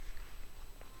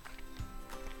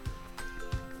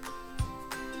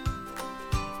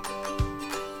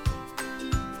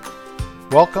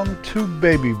Welcome to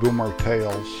Baby Boomer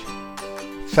Tales.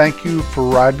 Thank you for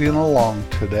riding along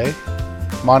today.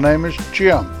 My name is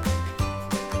Jim.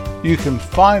 You can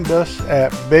find us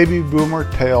at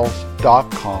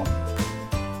babyboomertales.com.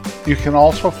 You can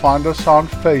also find us on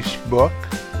Facebook,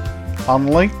 on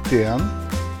LinkedIn.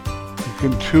 You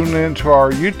can tune into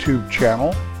our YouTube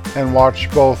channel and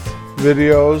watch both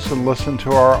videos and listen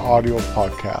to our audio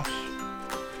podcasts.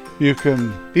 You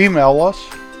can email us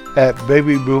at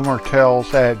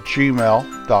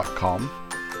babyboomertales@gmail.com.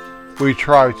 We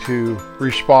try to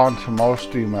respond to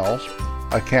most emails.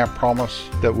 I can't promise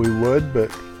that we would,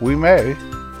 but we may.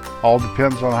 All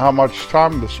depends on how much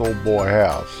time this old boy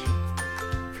has,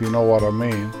 if you know what I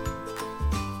mean.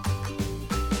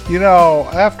 You know,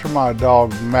 after my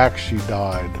dog Maxie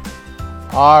died,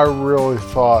 I really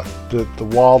thought that the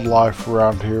wildlife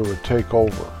around here would take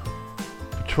over.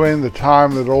 Between the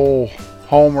time that old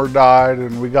Homer died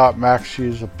and we got Maxie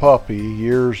as a puppy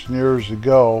years and years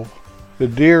ago, the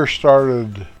deer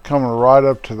started coming right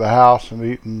up to the house and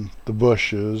eating the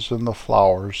bushes and the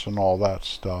flowers and all that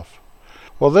stuff.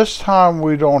 Well, this time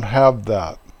we don't have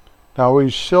that. Now,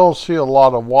 we still see a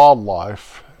lot of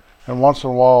wildlife, and once in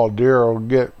a while a deer will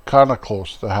get kind of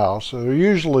close to the house. They're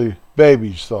usually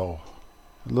babies, though.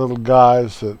 Little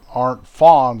guys that aren't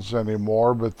fawns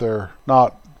anymore, but they're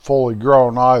not fully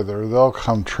grown either. They'll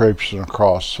come traipsing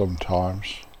across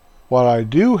sometimes. What I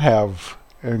do have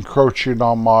encroaching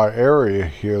on my area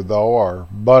here, though, are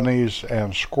bunnies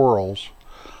and squirrels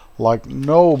like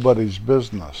nobody's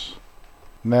business.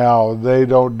 Now, they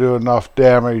don't do enough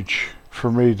damage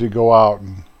for me to go out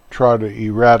and try to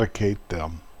eradicate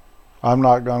them. I'm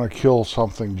not going to kill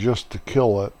something just to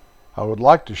kill it. I would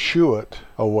like to shoo it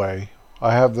away.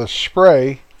 I have this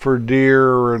spray for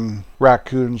deer and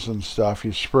raccoons and stuff.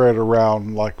 You spray it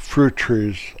around like fruit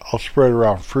trees. I'll spray it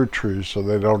around fruit trees so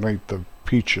they don't eat the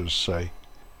peaches, say.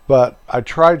 But I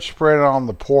tried spraying it on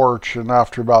the porch, and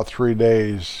after about 3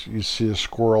 days, you see a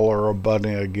squirrel or a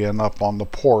bunny again up on the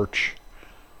porch.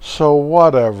 So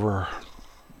whatever.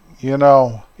 You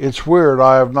know, it's weird.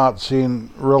 I have not seen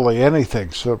really anything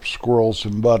except squirrels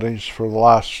and bunnies for the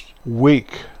last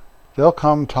week. There'll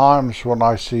come times when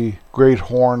I see great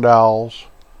horned owls.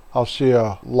 I'll see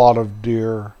a lot of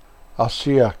deer. I'll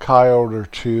see a coyote or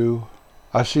two.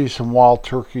 I see some wild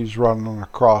turkeys running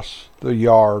across the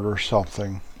yard or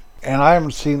something. And I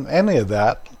haven't seen any of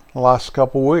that the last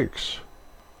couple weeks.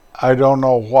 I don't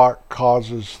know what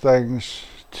causes things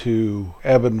to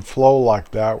ebb and flow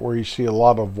like that, where you see a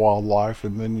lot of wildlife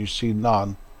and then you see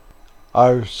none.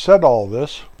 I've said all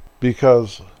this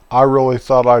because I really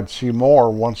thought I'd see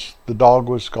more once the dog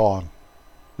was gone.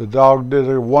 The dog did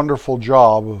a wonderful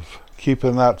job of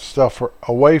keeping that stuff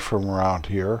away from around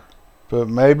here, but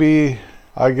maybe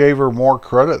I gave her more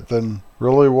credit than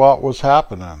really what was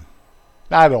happening.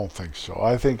 I don't think so.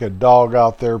 I think a dog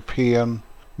out there peeing,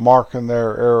 marking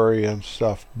their area and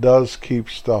stuff, does keep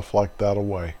stuff like that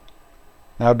away.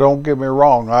 Now, don't get me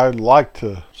wrong, I like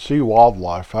to see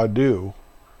wildlife. I do.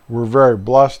 We're very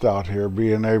blessed out here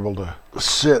being able to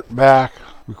sit back,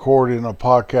 recording a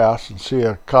podcast, and see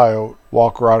a coyote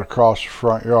walk right across the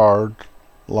front yard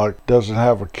like doesn't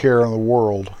have a care in the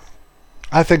world.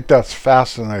 I think that's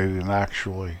fascinating,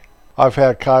 actually. I've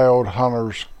had coyote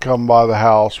hunters come by the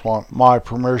house, want my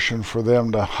permission for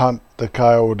them to hunt the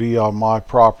coyote on my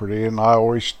property, and I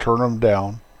always turn them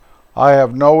down. I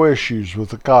have no issues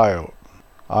with the coyote.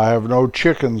 I have no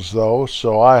chickens, though,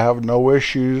 so I have no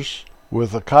issues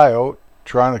with a coyote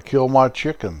trying to kill my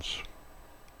chickens.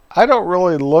 I don't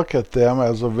really look at them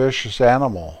as a vicious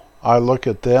animal. I look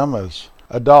at them as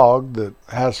a dog that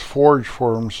has foraged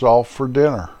for himself for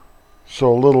dinner.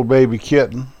 So a little baby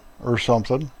kitten or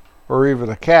something, or even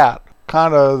a cat,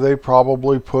 they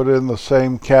probably put in the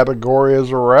same category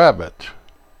as a rabbit.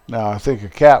 Now, I think a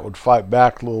cat would fight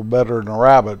back a little better than a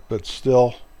rabbit, but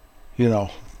still, I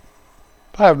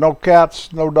have no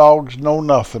cats, no dogs, no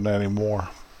nothing anymore.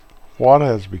 What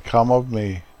has become of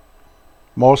me?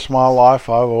 Most of my life,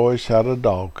 I've always had a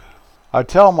dog. I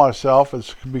tell myself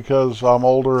it's because I'm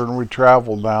older and we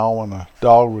travel now, and a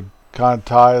dog would kind of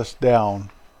tie us down.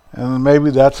 And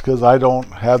maybe that's because I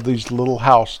don't have these little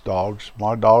house dogs.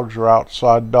 My dogs are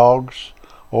outside dogs.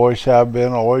 Always have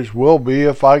been, always will be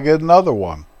if I get another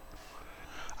one.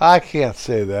 I can't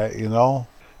say that,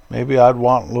 Maybe I'd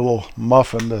want little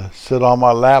Muffin to sit on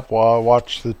my lap while I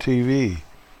watch the TV.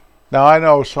 Now, I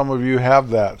know some of you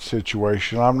have that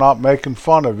situation. I'm not making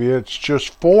fun of you. It's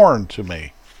just foreign to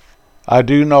me. I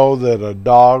do know that a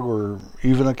dog or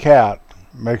even a cat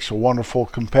makes a wonderful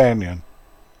companion.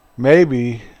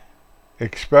 Maybe,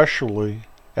 especially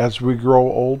as we grow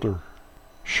older.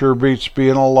 Sure beats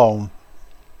being alone.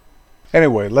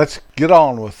 Anyway, let's get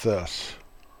on with this.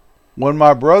 When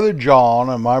my brother John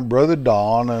and my brother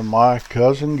Don and my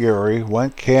cousin Gary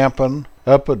went camping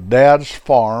up at Dad's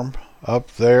farm, up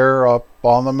there up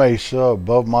on the mesa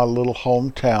above my little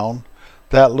hometown,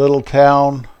 that little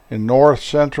town in north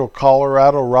central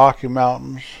Colorado Rocky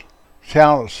Mountains, the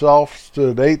town itself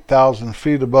stood 8,000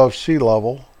 feet above sea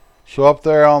level. So up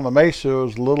there on the mesa it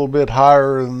was a little bit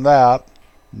higher than that.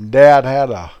 Dad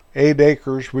had 8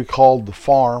 acres we called the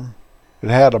farm. It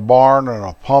had a barn and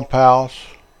a pump house.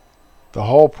 The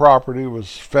whole property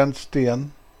was fenced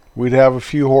in. We'd have a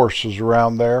few horses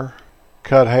around there,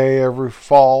 cut hay every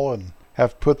fall and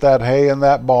have to put that hay in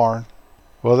that barn.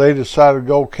 Well, they decided to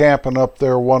go camping up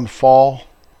there one fall,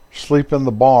 sleep in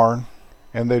the barn,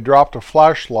 and they dropped a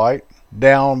flashlight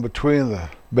down between the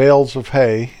bales of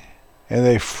hay, and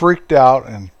they freaked out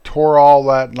and tore all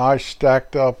that nice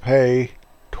stacked up hay,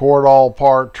 tore it all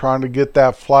apart trying to get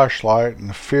that flashlight in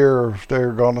the fear of they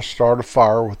were going to start a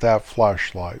fire with that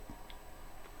flashlight.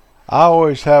 I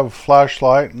always have a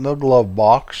flashlight in the glove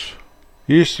box.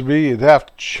 Used to be you'd have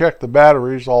to check the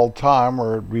batteries all the time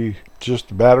or it'd be just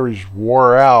the batteries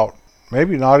wore out,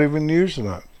 maybe not even using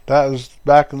it. That was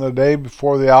back in the day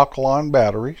before the alkaline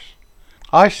batteries.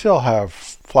 I still have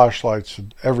flashlights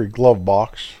in every glove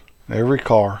box, in every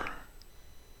car.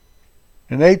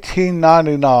 In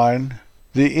 1899,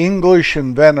 the English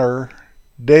inventor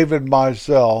David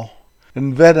Mizell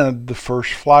invented the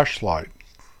first flashlight.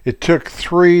 It took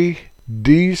 3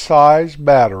 D-size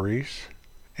batteries,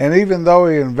 and even though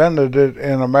he invented it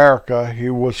in America,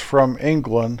 he was from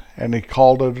England and he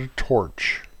called it a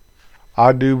torch.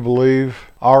 I do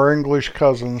believe our English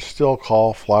cousins still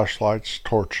call flashlights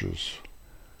torches.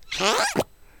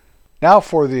 Now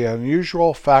for the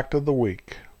unusual fact of the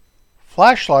week.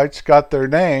 Flashlights got their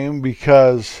name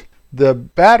because the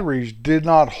batteries did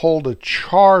not hold a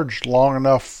charge long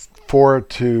enough for it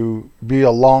to be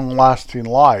a long-lasting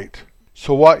light.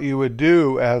 So what you would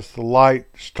do as the light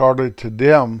started to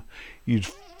dim, you'd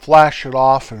flash it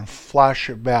off and flash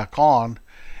it back on,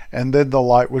 and then the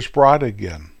light was bright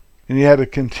again. And you had to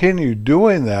continue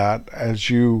doing that as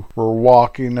you were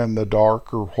walking in the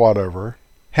dark or whatever.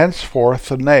 Henceforth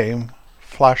the name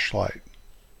flashlight.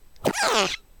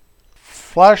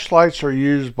 Flashlights are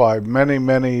used by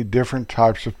many different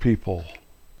types of people.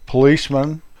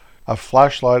 Policemen, a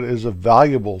flashlight is a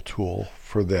valuable tool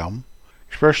for them,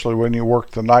 especially when you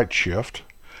work the night shift.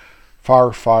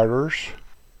 Firefighters,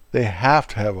 they have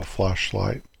to have a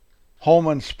flashlight. Home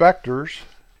inspectors,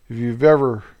 if you've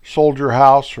ever sold your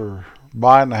house or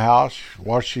buying a house,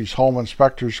 watch these home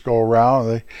inspectors go around.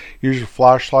 They use a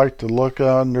flashlight to look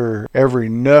under every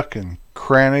nook and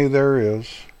cranny there is.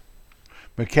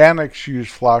 Mechanics use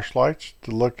flashlights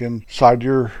to look inside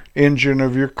your engine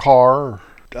of your car or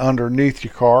underneath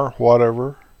your car,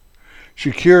 whatever.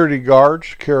 Security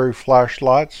guards carry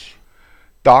flashlights.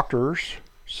 Doctors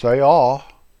say,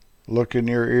 look in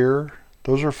your ear.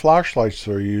 Those are flashlights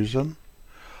they're using.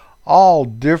 All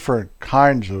different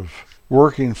kinds of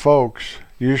working folks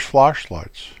use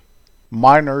flashlights.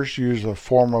 Miners use a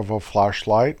form of a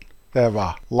flashlight. They have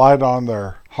a light on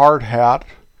their hard hat,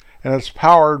 and it's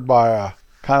powered by a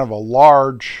kind of a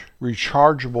large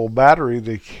rechargeable battery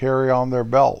they carry on their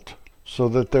belt, so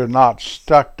that they're not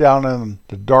stuck down in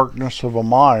the darkness of a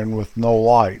mine with no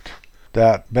light.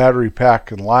 That battery pack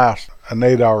can last an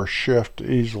 8-hour shift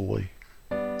easily.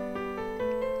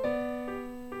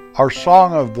 Our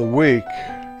song of the week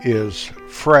is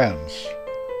Friends,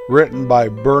 written by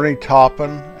Bernie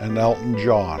Taupin and Elton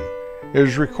John. It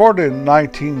was recorded in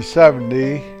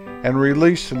 1970 and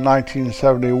released in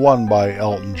 1971 by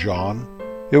Elton John.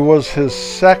 It was his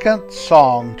second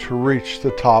song to reach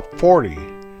the top 40.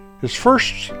 His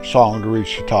first song to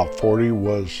reach the top 40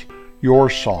 was Your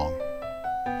Song.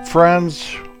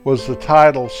 Friends was the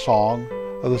title song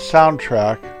of the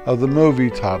soundtrack of the movie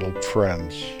titled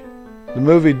Friends. The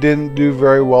movie didn't do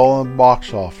very well in the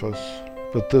box office,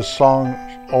 but this song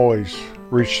always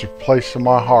reached a place in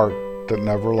my heart that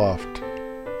never left.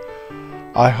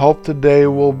 I hope the day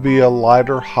will be a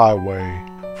lighter highway,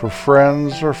 for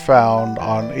friends are found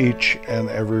on each and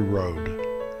every road.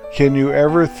 Can you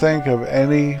ever think of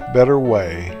any better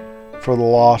way for the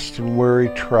lost and weary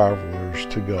travelers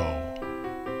to go?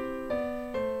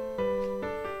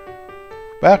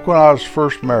 Back when I was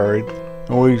first married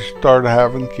and we started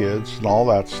having kids and all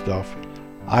that stuff,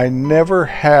 I never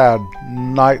had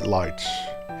night lights.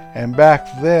 And back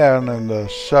then in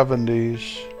the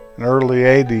 70s and early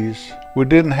 80s, we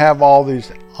didn't have all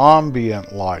these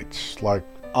ambient lights like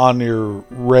on your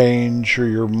range or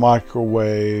your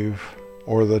microwave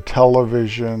or the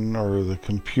television or the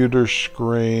computer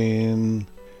screen.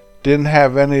 didn't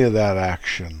have any of that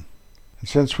action. And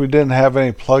since we didn't have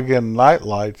any plug-in night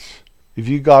lights, if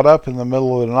you got up in the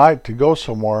middle of the night to go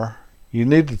somewhere, you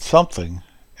needed something,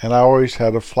 and I always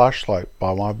had a flashlight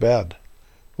by my bed.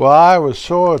 Well, I was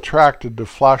so attracted to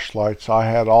flashlights, I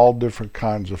had all different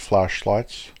kinds of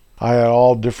flashlights. I had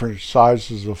all different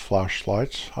sizes of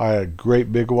flashlights. I had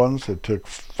great big ones that took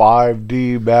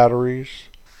 5D batteries.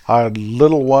 I had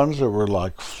little ones that were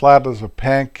like flat as a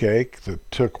pancake that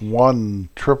took one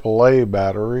AAA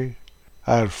battery.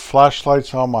 I had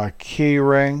flashlights on my key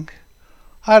ring.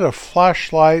 I had a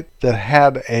flashlight that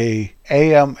had a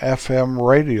AM/FM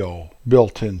radio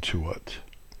built into it.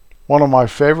 One of my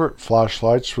favorite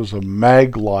flashlights was a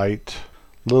Maglite,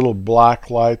 little black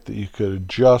light that you could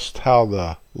adjust how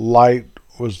the light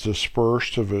was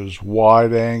dispersed, if it was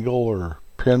wide angle or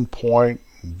pinpoint,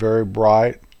 very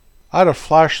bright. I had a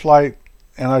flashlight,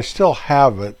 and I still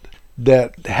have it,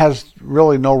 that has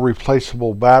really no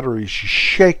replaceable batteries. You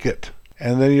shake it,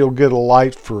 and then you'll get a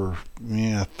light for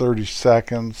 30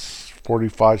 seconds,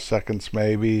 45 seconds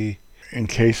maybe, in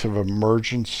case of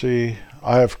emergency.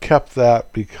 I have kept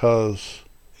that because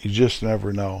you just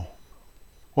never know.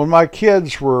 When my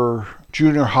kids were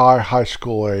junior high, high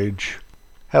school age,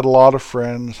 had a lot of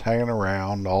friends hanging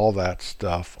around, all that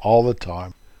stuff, all the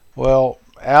time. Well,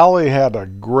 Allie had a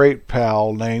great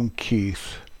pal named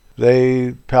Keith.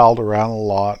 They palled around a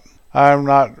lot. I'm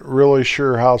not really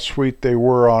sure how sweet they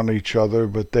were on each other,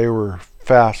 but they were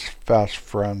fast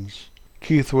friends.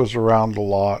 Keith was around a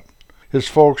lot. His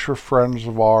folks were friends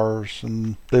of ours,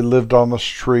 and they lived on the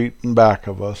street in back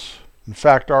of us. In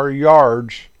fact, our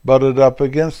yards butted up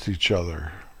against each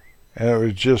other, and it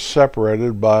was just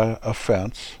separated by a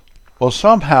fence. Well,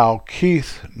 somehow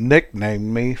Keith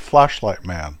nicknamed me Flashlight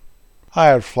Man. I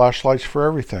had flashlights for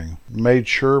everything. Made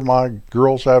sure my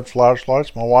girls had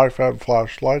flashlights, my wife had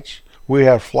flashlights. We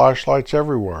had flashlights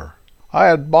everywhere. I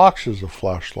had boxes of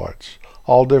flashlights,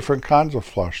 all different kinds of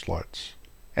flashlights.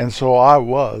 And so I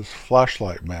was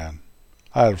Flashlight Man.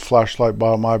 I had a flashlight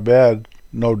by my bed,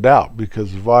 no doubt,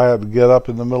 because if I had to get up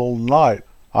in the middle of the night,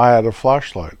 I had a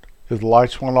flashlight. If the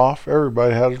lights went off,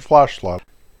 everybody had a flashlight.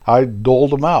 I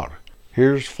doled them out.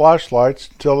 Here's flashlights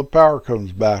until the power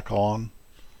comes back on.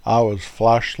 I was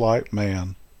Flashlight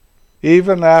Man.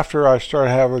 Even after I started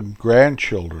having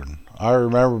grandchildren, I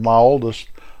remember my oldest,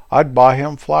 I'd buy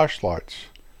him flashlights.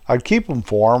 I'd keep them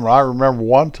for him, and I remember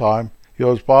one time, he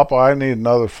goes, "Papa, I need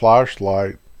another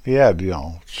flashlight." He had,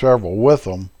 several with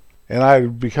him, and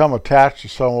I'd become attached to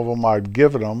some of them. I'd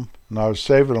given them, and I was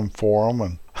saving them for him,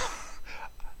 and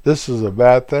this is a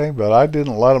bad thing, but I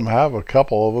didn't let him have a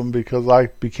couple of them because I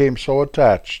became so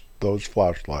attached to those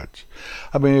flashlights.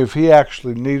 I mean, if he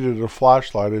actually needed a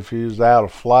flashlight, if he was out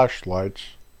of flashlights,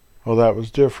 well, that was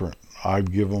different.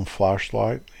 I'd give him a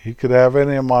flashlight. He could have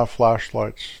any of my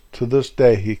flashlights. To this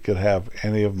day, he could have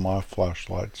any of my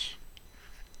flashlights.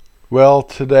 Well,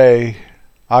 today,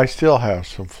 I still have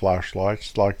some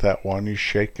flashlights like that one you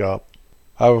shake up.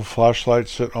 I have a flashlight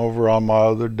sitting over on my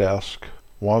other desk.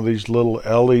 One of these little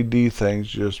LED things,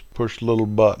 just push a little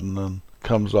button and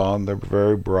comes on. They're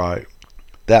very bright.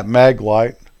 That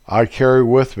Maglite I carry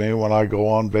with me when I go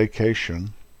on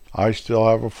vacation. I still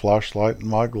have a flashlight in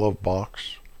my glove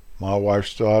box. My wife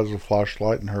still has a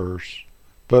flashlight in hers.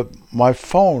 But my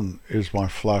phone is my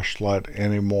flashlight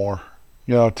anymore.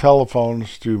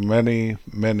 Telephones do many,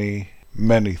 many,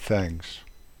 many things.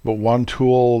 But one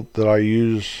tool that I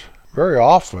use very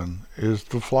often is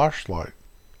the flashlight.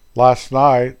 Last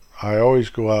night, I always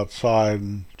go outside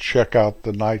and check out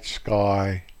the night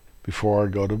sky before I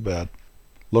go to bed.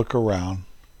 Look around.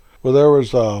 Well, there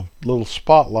was a little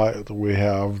spotlight that we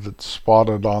have that's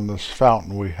spotted on this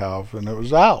fountain we have, and it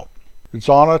was out. It's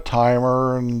on a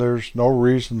timer, and there's no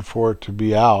reason for it to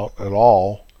be out at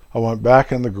all. I went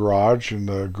back in the garage, and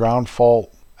the ground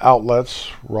fault outlets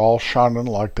were all shining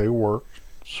like they worked,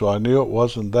 so I knew it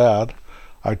wasn't that.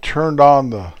 I turned on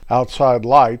the outside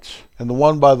lights, and the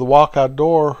one by the walkout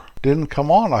door didn't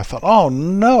come on. I thought, oh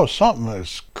no, something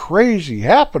is crazy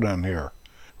happening here.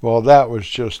 Well, that was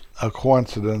just a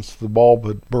coincidence. The bulb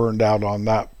had burned out on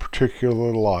that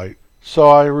particular light. So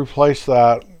I replaced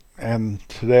that, and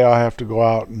today I have to go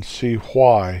out and see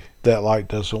why that light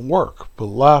doesn't work. But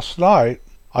last night,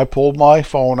 I pulled my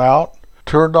phone out,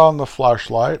 turned on the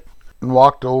flashlight, and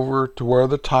walked over to where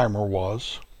the timer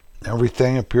was.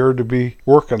 Everything appeared to be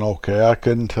working okay. I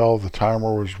couldn't tell if the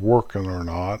timer was working or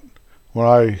not. When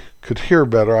I could hear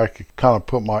better, I could kind of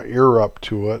put my ear up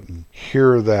to it and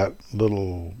hear that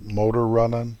little motor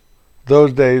running.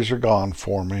 Those days are gone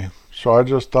for me. So I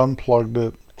just unplugged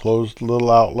it, closed the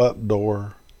little outlet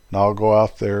door, and I'll go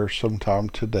out there sometime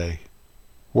today.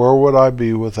 Where would I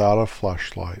be without a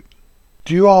flashlight?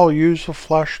 Do you all use a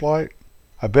flashlight?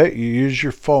 I bet you use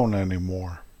your phone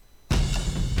anymore.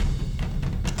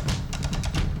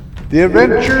 The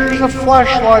Adventures of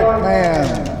Flashlight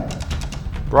Man.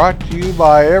 Brought to you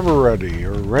by Eveready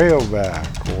or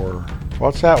Rayovac or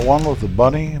what's that one with the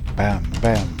bunny? Bam,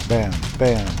 bam, bam,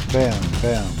 bam, bam,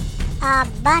 bam. A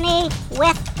bunny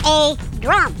with a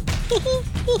drum.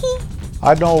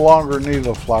 I no longer need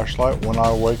a flashlight when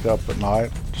I wake up at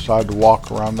night, decide to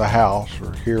walk around the house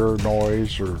or hear a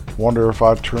noise or wonder if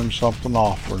I turned something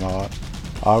off or not.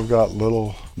 I've got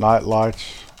little night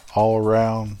lights all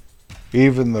around.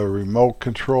 Even the remote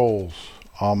controls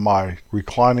on my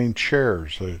reclining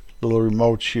chairs, the little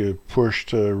remotes you push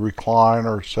to recline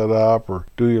or sit up or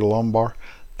do your lumbar,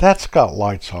 that's got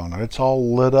lights on it. It's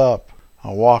all lit up.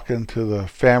 I walk into the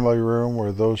family room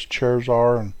where those chairs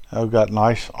are, and I've got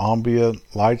nice ambient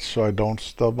lights so I don't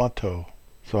stub my toe.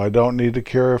 So I don't need to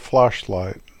carry a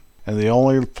flashlight. And the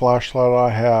only flashlight I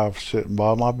have sitting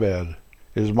by my bed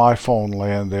is my phone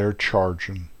laying there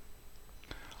charging.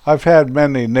 I've had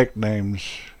many nicknames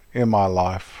in my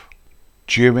life.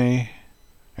 Jimmy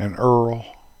and Earl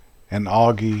and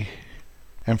Augie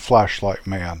and Flashlight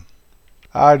Man.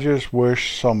 I just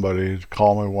wish somebody would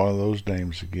call me one of those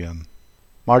names again.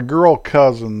 My girl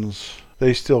cousins,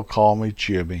 they still call me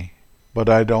Jimmy, but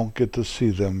I don't get to see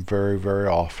them very, very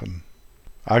often.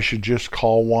 I should just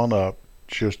call one up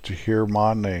just to hear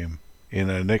my name in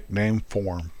a nickname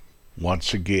form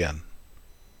once again.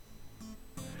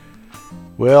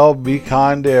 Well, be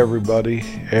kind to everybody,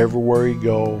 everywhere you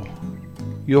go.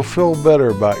 You'll feel better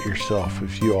about yourself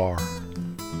if you are.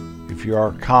 If you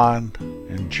are kind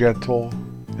and gentle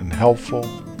and helpful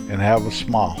and have a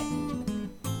smile.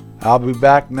 I'll be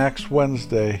back next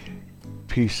Wednesday.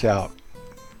 Peace out.